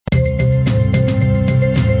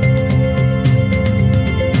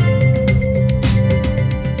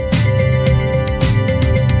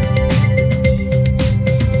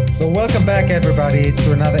Welcome back, everybody,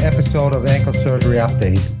 to another episode of Ankle Surgery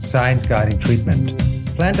Update, Science Guiding Treatment.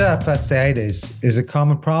 Plantar fasciitis is a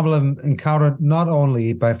common problem encountered not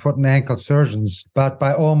only by foot and ankle surgeons, but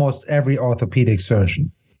by almost every orthopedic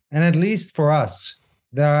surgeon. And at least for us,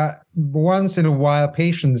 there are once in a while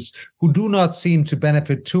patients who do not seem to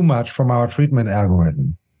benefit too much from our treatment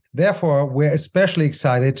algorithm. Therefore, we're especially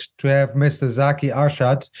excited to have Mr. Zaki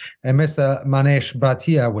Arshad and Mr. Manesh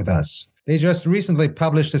Bhatia with us. They just recently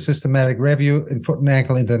published a systematic review in Foot and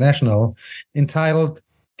Ankle International entitled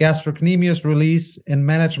Gastrocnemius Release and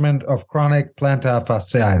Management of Chronic Plantar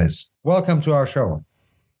Fasciitis. Welcome to our show.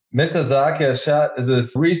 Mr. Zaki Arshad is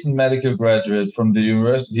a recent medical graduate from the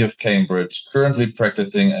University of Cambridge, currently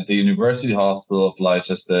practicing at the University Hospital of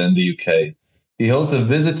Leicester in the UK. He holds a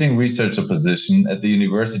visiting researcher position at the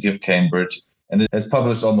University of Cambridge and has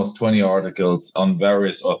published almost 20 articles on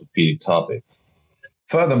various orthopedic topics.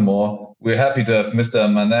 Furthermore, we're happy to have Mr.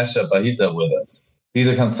 Manesh Bhatia with us. He's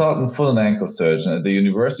a consultant foot and ankle surgeon at the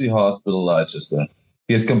University Hospital Leicester.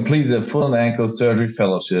 He has completed a foot and ankle surgery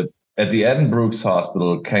fellowship at the Addenbrooke's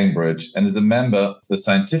Hospital, Cambridge, and is a member of the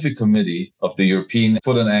Scientific Committee of the European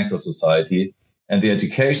Foot and Ankle Society and the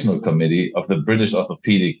Educational Committee of the British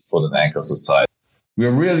Orthopaedic Foot and Ankle Society. We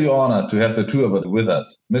are really honored to have the two of us with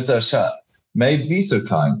us. Mr. Arshad, may you be so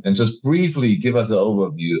kind and just briefly give us an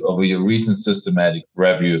overview of your recent systematic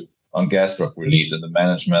review on gastroc release and the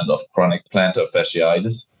management of chronic plantar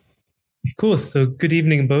fasciitis? Of course. So good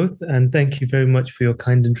evening, both, and thank you very much for your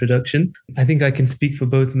kind introduction. I think I can speak for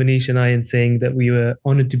both Manish and I in saying that we were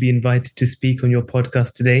honored to be invited to speak on your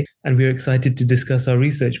podcast today, and we're excited to discuss our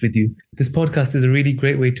research with you. This podcast is a really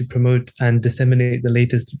great way to promote and disseminate the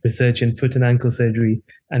latest research in foot and ankle surgery,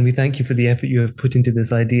 and we thank you for the effort you have put into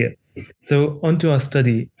this idea. So on to our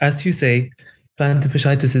study. As you say, plantar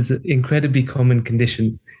fasciitis is an incredibly common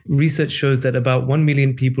condition. Research shows that about 1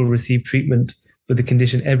 million people receive treatment for the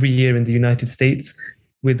condition every year in the United States,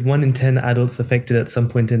 with 1 in 10 adults affected at some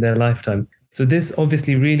point in their lifetime. So this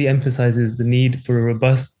obviously really emphasizes the need for a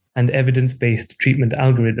robust and evidence-based treatment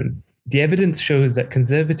algorithm. The evidence shows that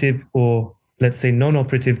conservative or, let's say,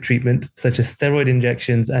 non-operative treatment, such as steroid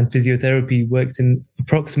injections and physiotherapy, works in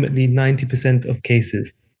approximately 90% of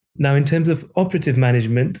cases. Now, in terms of operative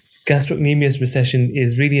management, gastrocnemius recession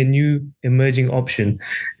is really a new emerging option.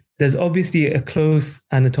 There's obviously a close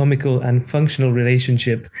anatomical and functional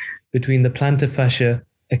relationship between the plantar fascia,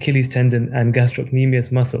 Achilles tendon, and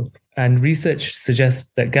gastrocnemius muscle. And research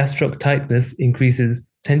suggests that gastroc tightness increases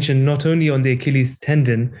tension not only on the Achilles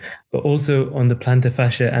tendon, but also on the plantar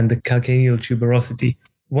fascia and the calcaneal tuberosity.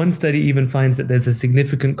 One study even finds that there's a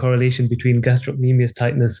significant correlation between gastrocnemius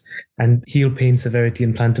tightness and heel pain severity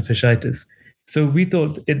in plantar fasciitis. So we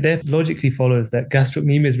thought it therefore logically follows that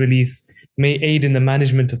gastrocnemius release may aid in the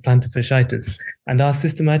management of plantar fasciitis, and our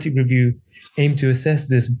systematic review aimed to assess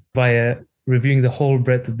this via reviewing the whole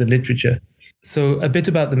breadth of the literature. So a bit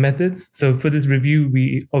about the methods. So for this review,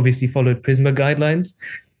 we obviously followed PRISMA guidelines.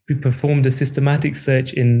 We performed a systematic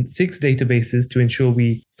search in 6 databases to ensure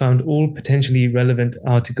we found all potentially relevant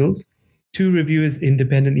articles. 2 reviewers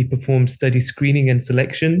independently performed study screening and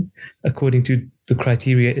selection according to the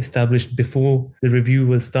criteria established before the review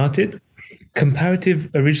was started. Comparative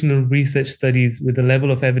original research studies with a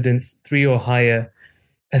level of evidence 3 or higher,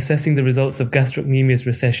 assessing the results of gastrocnemius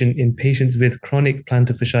recession in patients with chronic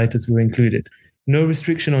plantar fasciitis were included. No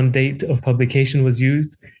restriction on date of publication was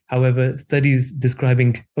used. However, studies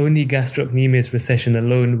describing only gastrocnemius recession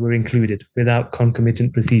alone were included without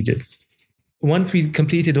concomitant procedures. Once we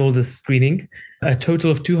completed all the screening, a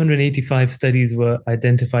total of 285 studies were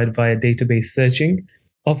identified via database searching.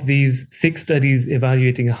 Of these, 6 studies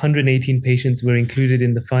evaluating 118 patients were included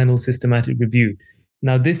in the final systematic review.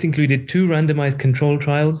 Now, this included 2 randomized control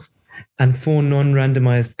trials and 4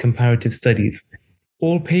 non-randomized comparative studies.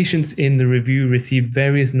 All patients in the review received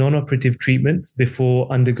various non-operative treatments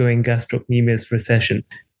before undergoing gastrocnemius recession.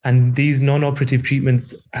 And these non-operative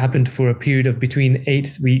treatments happened for a period of between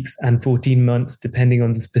 8 weeks and 14 months, depending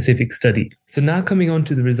on the specific study. So now coming on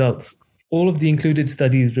to the results. All of the included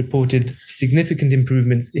studies reported significant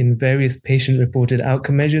improvements in various patient-reported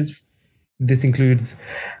outcome measures. This includes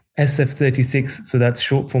SF36, so that's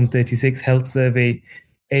short form 36 health survey,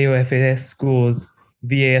 AOFAS scores,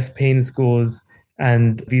 VAS pain scores,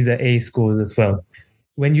 and VISA-A scores as well.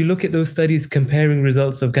 When you look at those studies comparing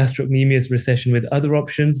results of gastrocnemius recession with other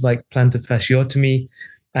options like plantar fasciotomy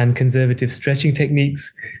and conservative stretching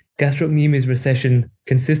techniques, gastrocnemius recession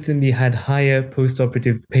consistently had higher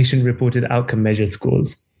postoperative patient-reported outcome measure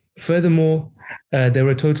scores. Furthermore, There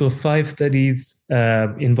were a total of 5 studies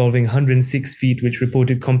involving 106 feet, which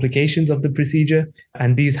reported complications of the procedure.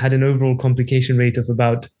 And these had an overall complication rate of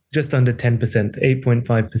about just under 10%,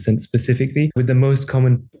 8.5% specifically, with the most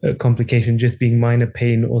common complication just being minor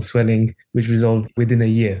pain or swelling, which resolved within a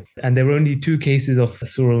year. And there were only 2 cases of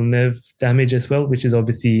sural nerve damage as well, which is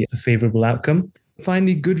obviously a favorable outcome.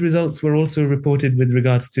 Finally, good results were also reported with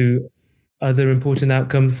regards to other important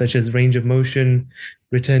outcomes such as range of motion,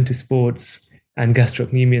 return to sports, and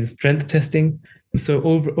gastrocnemius and strength testing. So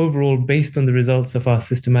overall, based on the results of our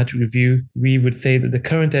systematic review, we would say that the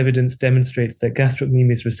current evidence demonstrates that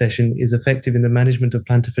gastrocnemius recession is effective in the management of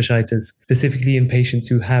plantar fasciitis, specifically in patients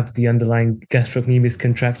who have the underlying gastrocnemius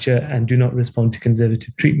contracture and do not respond to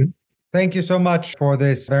conservative treatment. Thank you so much for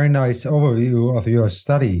this very nice overview of your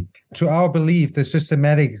study. To our belief, the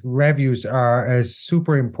systematic reviews are a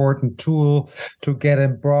super important tool to get a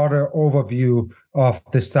broader overview of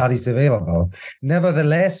the studies available.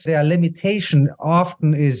 Nevertheless, their limitation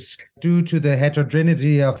often is due to the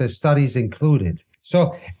heterogeneity of the studies included.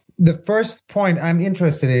 So the first point I'm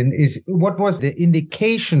interested in is what was the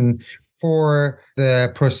indication for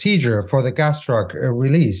the procedure for the gastroc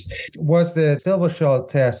release? Was the Silvershell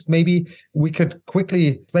test? Maybe we could quickly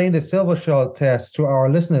explain the Silvershell test to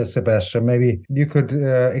our listeners, Sebastian. Maybe you could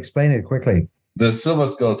explain it quickly. The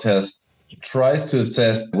Silverskull test tries to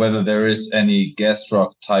assess whether there is any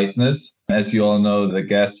gastroc tightness. As you all know, the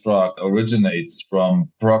gastroc originates from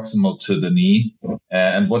proximal to the knee.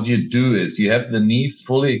 And what you do is you have the knee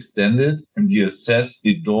fully extended and you assess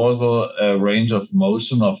the dorsal range of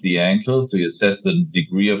motion of the ankle. So you assess the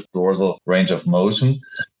degree of dorsal range of motion.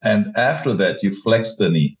 And after that, you flex the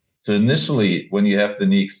knee. So initially, when you have the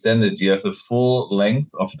knee extended, you have the full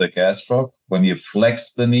length of the gastroc. When you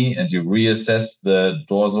flex the knee and you reassess the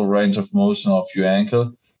dorsal range of motion of your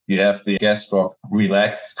ankle, you have the gastroc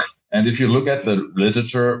relaxed. And if you look at the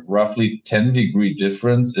literature, roughly 10-degree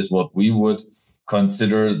difference is what we would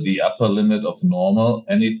consider the upper limit of normal.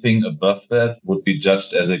 Anything above that would be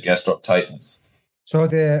judged as a gastroc tightness. So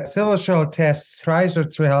the Silvershell test tries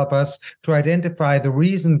to help us to identify the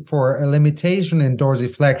reason for a limitation in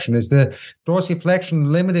dorsiflexion. Is the dorsiflexion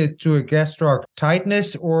limited to a gastroc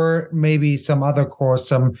tightness or maybe some other cause,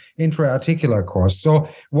 some intra-articular cause? So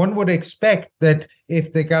one would expect that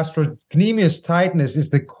if the gastrocnemius tightness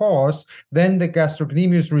is the cause, then the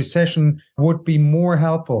gastrocnemius recession would be more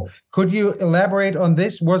helpful. Could you elaborate on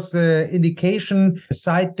this? Was the indication a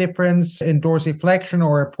side difference in dorsiflexion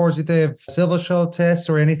or a positive Silvershell test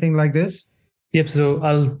or anything like this? Yep, so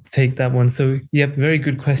I'll take that one. So, yep, very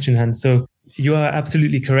good question, Hans. So you are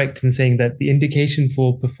absolutely correct in saying that the indication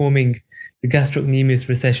for performing the gastrocnemius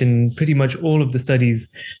recession, pretty much all of the studies,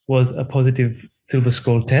 was a positive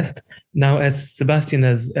Silvershell test. Now, as Sebastian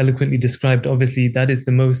has eloquently described, obviously that is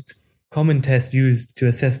the most common test used to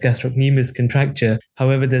assess gastrocnemius contracture.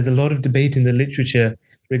 However, there's a lot of debate in the literature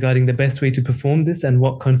regarding the best way to perform this and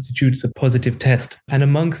what constitutes a positive test. And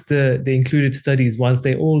amongst the included studies, whilst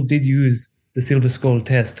they all did use the Silvershell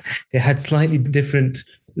test, they had slightly different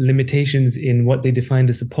limitations in what they defined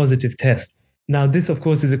as a positive test. Now, this, of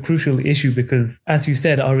course, is a crucial issue because, as you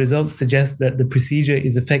said, our results suggest that the procedure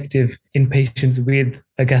is effective in patients with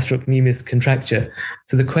a gastrocnemius contracture.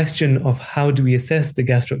 So the question of how do we assess the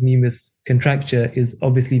gastrocnemius contracture is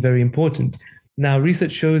obviously very important. Now,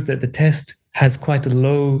 research shows that the test has quite a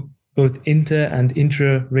low both inter and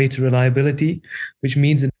intra-rater reliability, which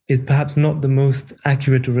means it is perhaps not the most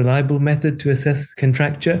accurate or reliable method to assess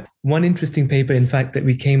contracture. One interesting paper, in fact, that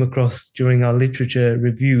we came across during our literature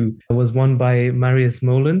review was one by Marius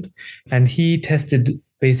Moland, and he tested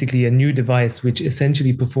basically a new device which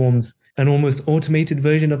essentially performs an almost automated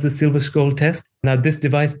version of the Silvershell test. Now, this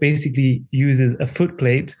device basically uses a foot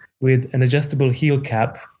plate with an adjustable heel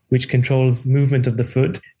cap, which controls movement of the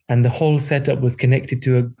foot, and the whole setup was connected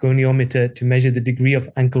to a goniometer to measure the degree of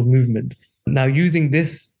ankle movement. Now, using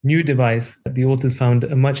this new device, the authors found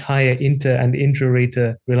a much higher inter and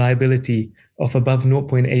intra-rater reliability of above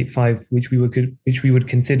 0.85, which we would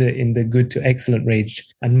consider in the good to excellent range,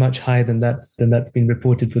 and much higher than that's been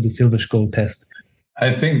reported for the Silvershell test.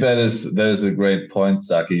 I think that is a great point,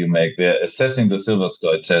 Zaki, you make there. Assessing the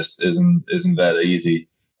Silvershell test isn't that easy,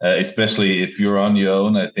 especially if you're on your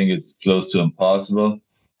own. I think it's close to impossible.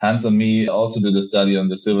 Hans and me also did a study on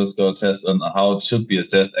the Silvershell test on how it should be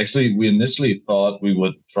assessed. Actually, we initially thought we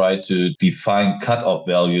would try to define cutoff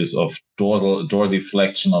values of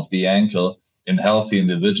dorsiflexion of the ankle in healthy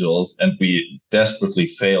individuals, and we desperately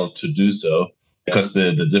failed to do so because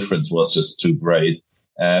the difference was just too great.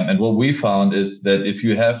 And what we found is that if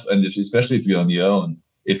you have, and especially if you're on your own,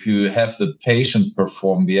 if you have the patient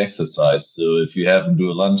perform the exercise. So if you have them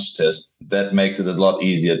do a lunge test, that makes it a lot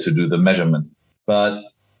easier to do the measurement. But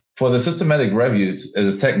for the systematic reviews, as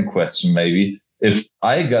a second question, maybe, if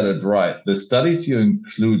I got it right, the studies you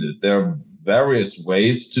included, there are various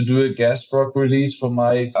ways to do a gas drug release, from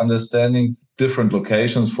my understanding, different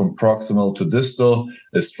locations from proximal to distal,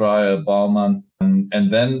 Estrella, Baumann,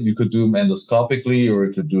 and then you could do them endoscopically or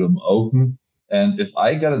you could do them open. And if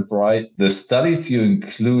I got it right, the studies you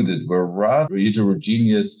included were rather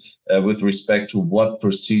heterogeneous with respect to what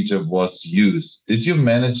procedure was used. Did you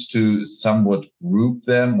manage to somewhat group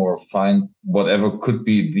them or find whatever could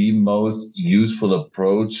be the most useful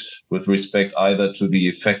approach with respect either to the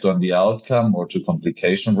effect on the outcome or to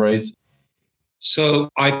complication rates? So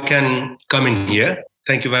I can come in here.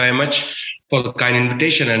 Thank you very much for the kind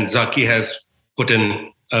invitation. And Zaki has put in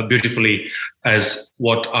beautifully as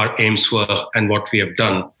what our aims were and what we have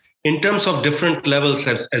done. In terms of different levels,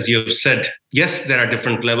 as you have said, yes, there are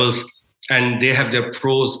different levels and they have their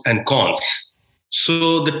pros and cons.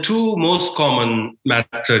 So the two most common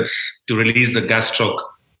methods to release the gastroc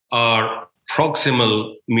are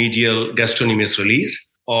proximal medial gastrocnemius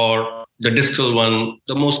release, or the distal one,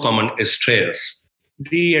 the most common is Strayers.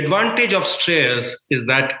 The advantage of Strayers is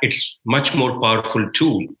that it's much more powerful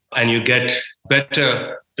tool and you get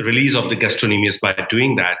better release of the gastrocnemius by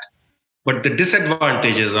doing that. But the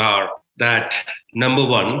disadvantages are that, number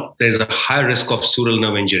one, there's a high risk of sural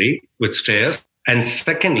nerve injury with Strayers. And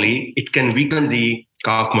secondly, it can weaken the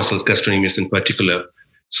calf muscles, gastrocnemius in particular.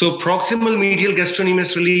 So proximal medial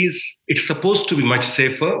gastrocnemius release, it's supposed to be much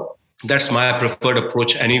safer. That's my preferred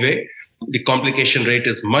approach anyway. The complication rate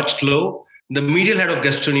is much low. The medial head of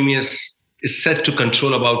gastrocnemius is set to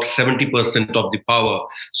control about 70% of the power.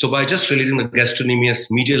 So by just releasing the gastrocnemius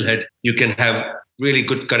medial head, you can have really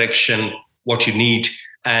good correction, what you need.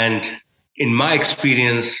 And in my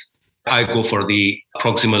experience, I go for the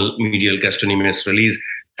proximal medial gastrocnemius release,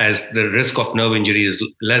 as the risk of nerve injury is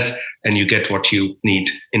less and you get what you need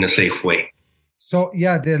in a safe way. So,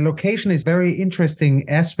 yeah, the location is very interesting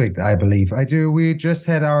aspect, I believe. We just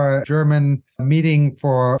had our German meeting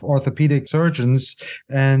for orthopedic surgeons,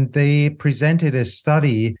 and they presented a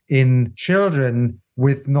study in children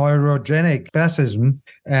with neurogenic spasm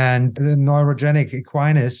and neurogenic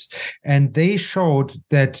equinus. And they showed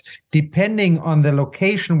that depending on the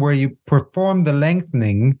location where you perform the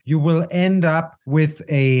lengthening, you will end up with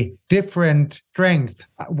a different strength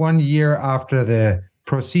 1 year after the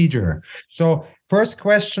procedure. So first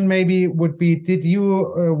question maybe would be,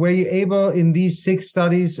 were you able in these 6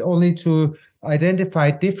 studies only to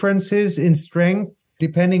identify differences in strength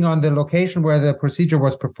depending on the location where the procedure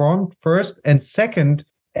was performed first? And second,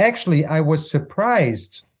 actually, I was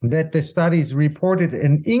surprised that the studies reported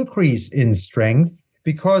an increase in strength,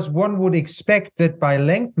 because one would expect that by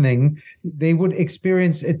lengthening, they would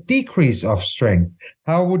experience a decrease of strength.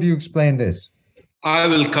 How would you explain this? I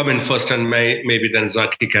will come in first and maybe then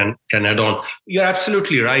Zaki can add on. You're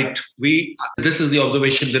absolutely right. This is the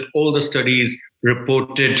observation that all the studies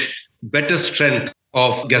reported better strength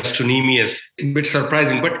of gastrocnemius. A bit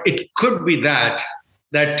surprising, but it could be that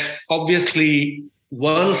obviously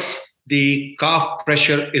once the calf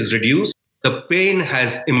pressure is reduced, the pain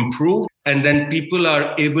has improved, and then people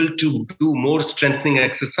are able to do more strengthening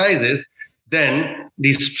exercises, then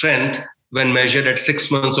the strength, when measured at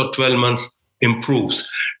 6 months or 12 months, improves.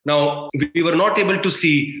 Now, we were not able to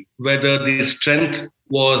see whether the strength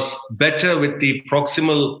was better with the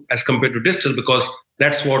proximal as compared to distal, because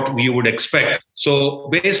that's what we would expect. So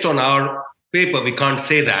based on our paper, we can't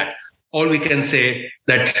say that. All we can say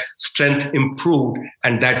that strength improved,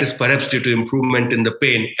 and that is perhaps due to improvement in the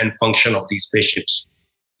pain and function of these patients.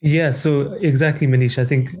 Yeah, so exactly, Manish. I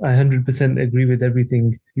think I 100% agree with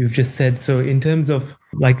everything you've just said. So in terms of,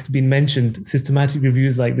 like it's been mentioned, systematic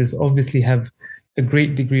reviews like this obviously have a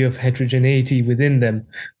great degree of heterogeneity within them,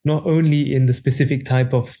 not only in the specific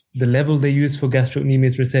type of the level they use for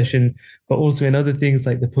gastrocnemius recession, but also in other things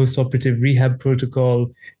like the postoperative rehab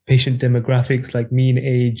protocol, patient demographics like mean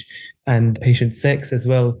age and patient sex as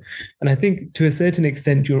well. And I think to a certain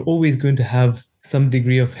extent, you're always going to have some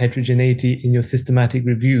degree of heterogeneity in your systematic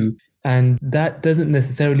review. And that doesn't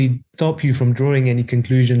necessarily stop you from drawing any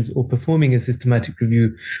conclusions or performing a systematic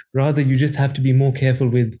review. Rather, you just have to be more careful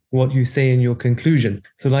with what you say in your conclusion.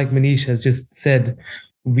 So like Manish has just said,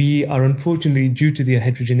 we are unfortunately, due to the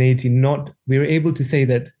heterogeneity, we're able to say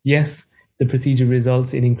that, yes, the procedure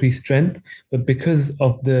results in increased strength. But because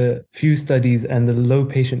of the few studies and the low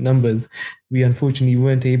patient numbers, we unfortunately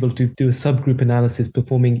weren't able to do a subgroup analysis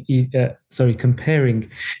comparing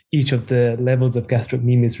each of the levels of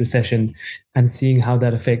gastrocnemius recession and seeing how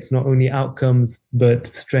that affects not only outcomes,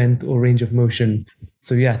 but strength or range of motion.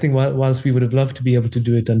 So yeah, I think whilst we would have loved to be able to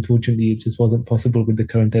do it, unfortunately, it just wasn't possible with the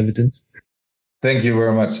current evidence. Thank you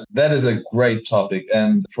very much. That is a great topic.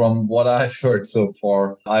 And from what I've heard so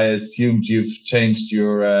far, I assumed you've changed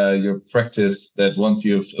your practice, that once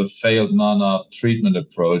you've failed non-op treatment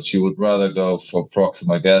approach, you would rather go for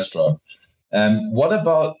proximal gastro. And what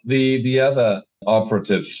about the other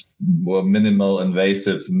operative or minimal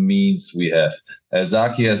invasive means we have?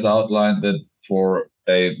 Zaki has outlined that for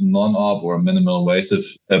a non-op or minimal invasive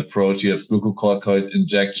approach, you have glucocorticoid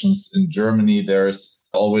injections. In Germany, there's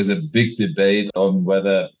always a big debate on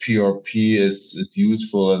whether PRP is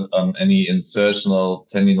useful on any insertional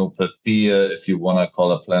tendinopathia, if you want to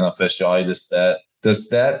call it plantar fasciitis. Does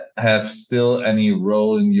that have still any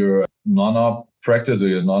role in your non-op practice or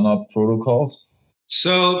your non-op protocols?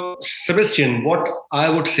 So, Sebastian, what I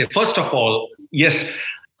would say, first of all, yes,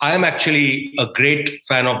 I am actually a great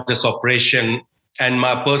fan of this operation. And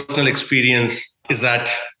my personal experience is that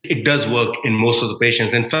it does work in most of the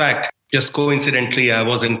patients. In fact, just coincidentally, I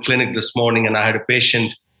was in clinic this morning and I had a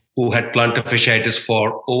patient who had plantar fasciitis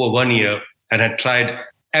for over 1 year and had tried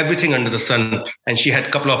everything under the sun. And she had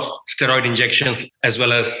a couple of steroid injections as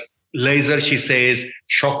well as laser, she says,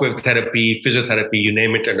 shockwave therapy, physiotherapy, you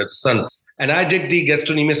name it, under the sun. And I did the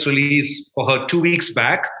gastrocnemius release for her 2 weeks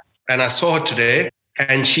back, and I saw her today.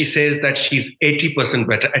 And she says that she's 80%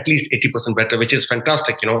 better, at least 80% better, which is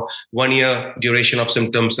fantastic. 1 year duration of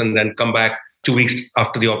symptoms and then come back 2 weeks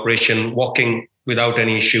after the operation, walking without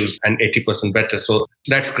any issues and 80% better. So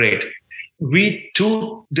that's great. We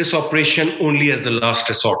do this operation only as the last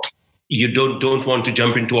resort. You don't want to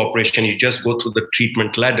jump into operation. You just go through the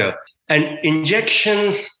treatment ladder. And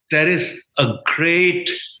injections, there is a great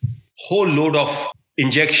whole load of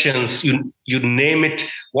injections, you name it,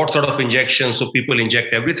 what sort of injections. So people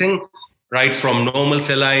inject everything, right from normal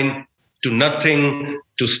saline to nothing,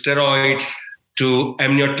 to steroids, to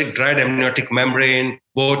dried amniotic membrane,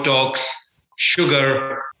 Botox,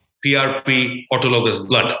 sugar, PRP, autologous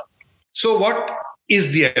blood. So what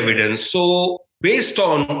is the evidence? So based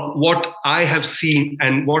on what I have seen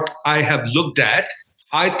and what I have looked at,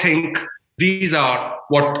 I think these are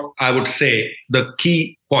what I would say the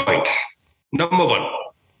key points. Number one,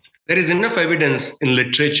 there is enough evidence in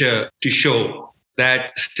literature to show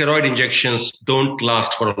that steroid injections don't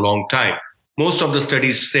last for a long time. Most of the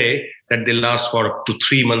studies say that they last for up to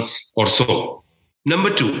 3 months or so.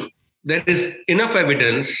 Number two, there is enough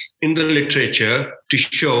evidence in the literature to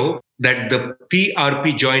show that the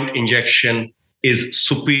PRP joint injection is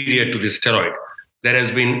superior to the steroid. There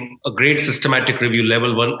has been a great systematic review,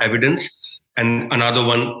 level 1 evidence, and another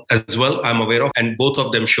one as well I'm aware of, and both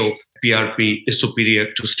of them show PRP is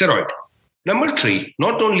superior to steroid. Number three,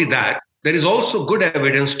 not only that, there is also good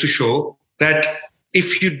evidence to show that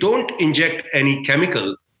if you don't inject any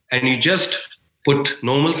chemical and you just put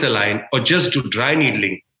normal saline or just do dry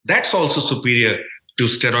needling, that's also superior to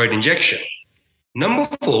steroid injection. Number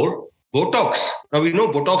four, Botox. Now we know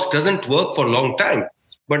Botox doesn't work for a long time,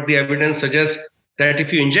 but the evidence suggests that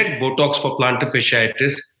if you inject Botox for plantar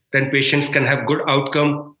fasciitis, then patients can have good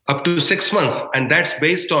outcome up to 6 months. And that's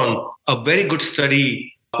based on a very good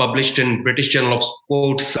study published in British Journal of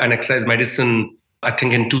Sports and Exercise Medicine, I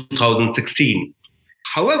think in 2016.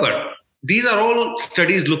 However, these are all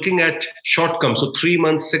studies looking at shortcomes, so 3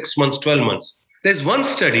 months, 6 months, 12 months. There's one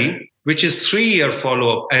study which is 3-year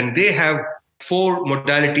follow-up, and they have 4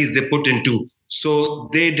 modalities they put into. So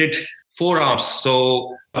they did 4 arms,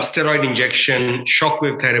 so steroid injection,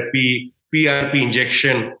 shockwave therapy, PRP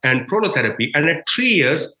injection, and prolotherapy. And at 3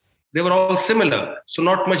 years, they were all similar. So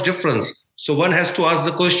not much difference. So one has to ask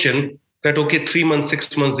the question that, okay, 3 months,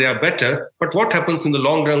 6 months, they are better. But what happens in the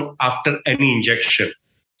long run after any injection?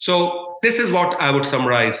 So this is what I would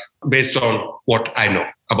summarize based on what I know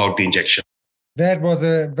about the injection. That was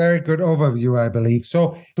a very good overview, I believe.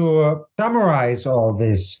 So to summarize all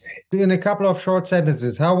this in a couple of short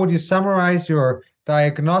sentences, how would you summarize your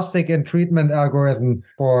diagnostic and treatment algorithm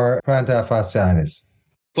for plantar fasciitis?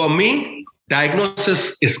 For me,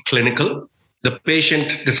 diagnosis is clinical. The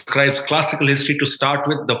patient describes classical history to start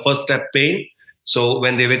with, the first step pain. So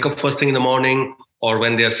when they wake up first thing in the morning or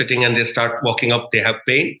when they are sitting and they start walking up, they have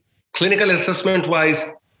pain. Clinical assessment wise,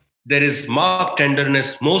 there is marked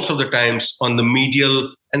tenderness most of the times on the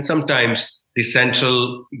medial and sometimes the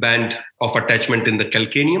central band of attachment in the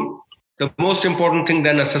calcaneum. The most important thing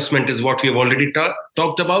then assessment is what we have already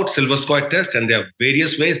talked about, silver square test, and there are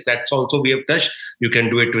various ways. That's also we have touched. You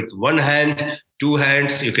can do it with one hand, two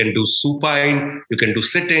hands, you can do supine, you can do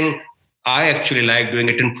sitting. I actually like doing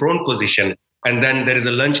it in prone position. And then there is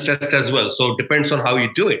a lunge test as well. So it depends on how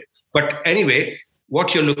you do it. But anyway,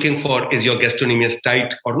 what you're looking for is your gastrocnemius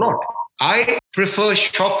tight or not. I prefer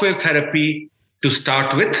shockwave therapy to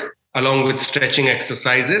start with, along with stretching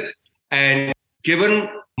exercises. And given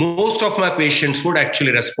most of my patients would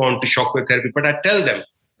actually respond to shockwave therapy, but I tell them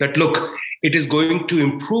that, look, it is going to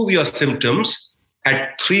improve your symptoms.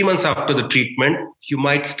 At 3 months after the treatment, you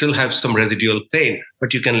might still have some residual pain,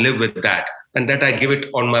 but you can live with that. And that I give it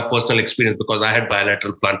on my personal experience because I had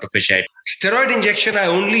bilateral plantar fasciitis. Steroid injection I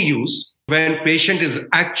only use when patient is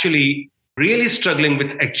actually really struggling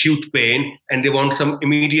with acute pain and they want some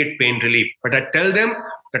immediate pain relief. But I tell them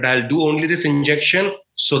that I'll do only this injection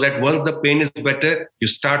so that once the pain is better, you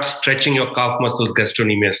start stretching your calf muscles,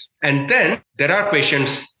 gastrocnemius. And then there are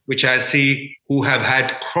patients which I see who have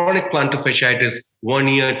had chronic plantar fasciitis 1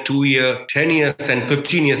 year, 2 years, 10 years, and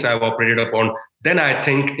 15 years I've operated upon. Then I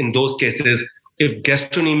think in those cases, if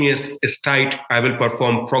gastrocnemius is tight, I will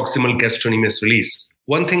perform proximal gastrocnemius release.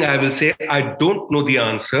 One thing I will say, I don't know the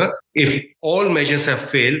answer. If all measures have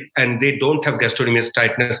failed and they don't have gastrocnemius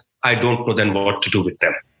tightness, I don't know then what to do with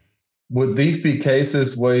them. Would these be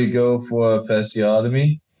cases where you go for a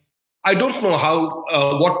fasciotomy? I don't know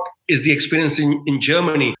what is the experience in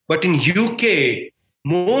Germany, but in UK,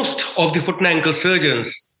 most of the foot and ankle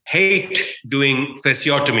surgeons hate doing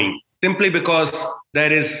fasciotomy simply because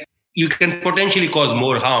you can potentially cause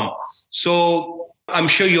more harm. So I'm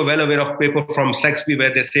sure you're well aware of paper from Saxby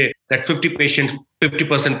where they say that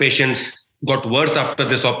 50% patients got worse after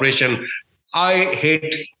this operation. I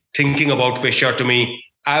hate thinking about fasciotomy.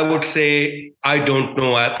 I would say, I don't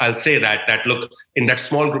know. I'll say that look, in that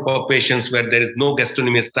small group of patients where there is no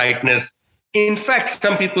gastrocnemius tightness. In fact,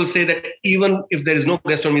 some people say that even if there is no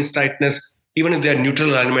gastrocnemius tightness, even if they are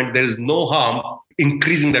neutral alignment, there is no harm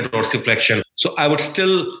increasing the dorsiflexion. So I would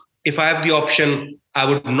still, if I have the option, I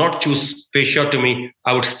would not choose fasciotomy.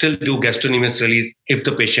 I would still do gastrocnemius release if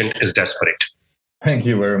the patient is desperate. Thank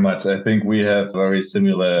you very much. I think we have very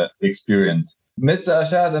similar experience. Mr.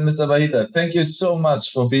 Ashad and Mr. Vahita, thank you so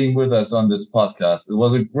much for being with us on this podcast. It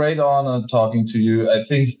was a great honor talking to you. I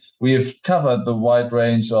think we have covered the wide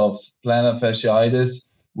range of plantar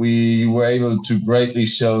fasciitis. We were able to greatly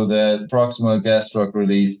show that proximal gastroc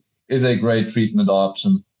release is a great treatment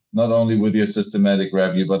option, not only with your systematic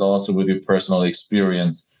review, but also with your personal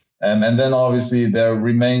experience. And then obviously there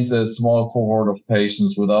remains a small cohort of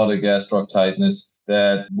patients without a gastroc tightness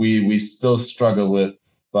that we still struggle with.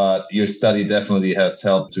 But your study definitely has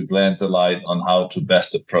helped to glance a light on how to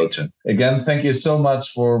best approach it. Again, thank you so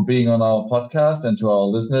much for being on our podcast, and to our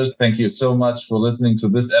listeners, thank you so much for listening to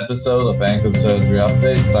this episode of Ankle Surgery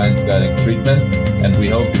Update, Science Guiding Treatment, and we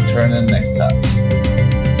hope you turn in next time.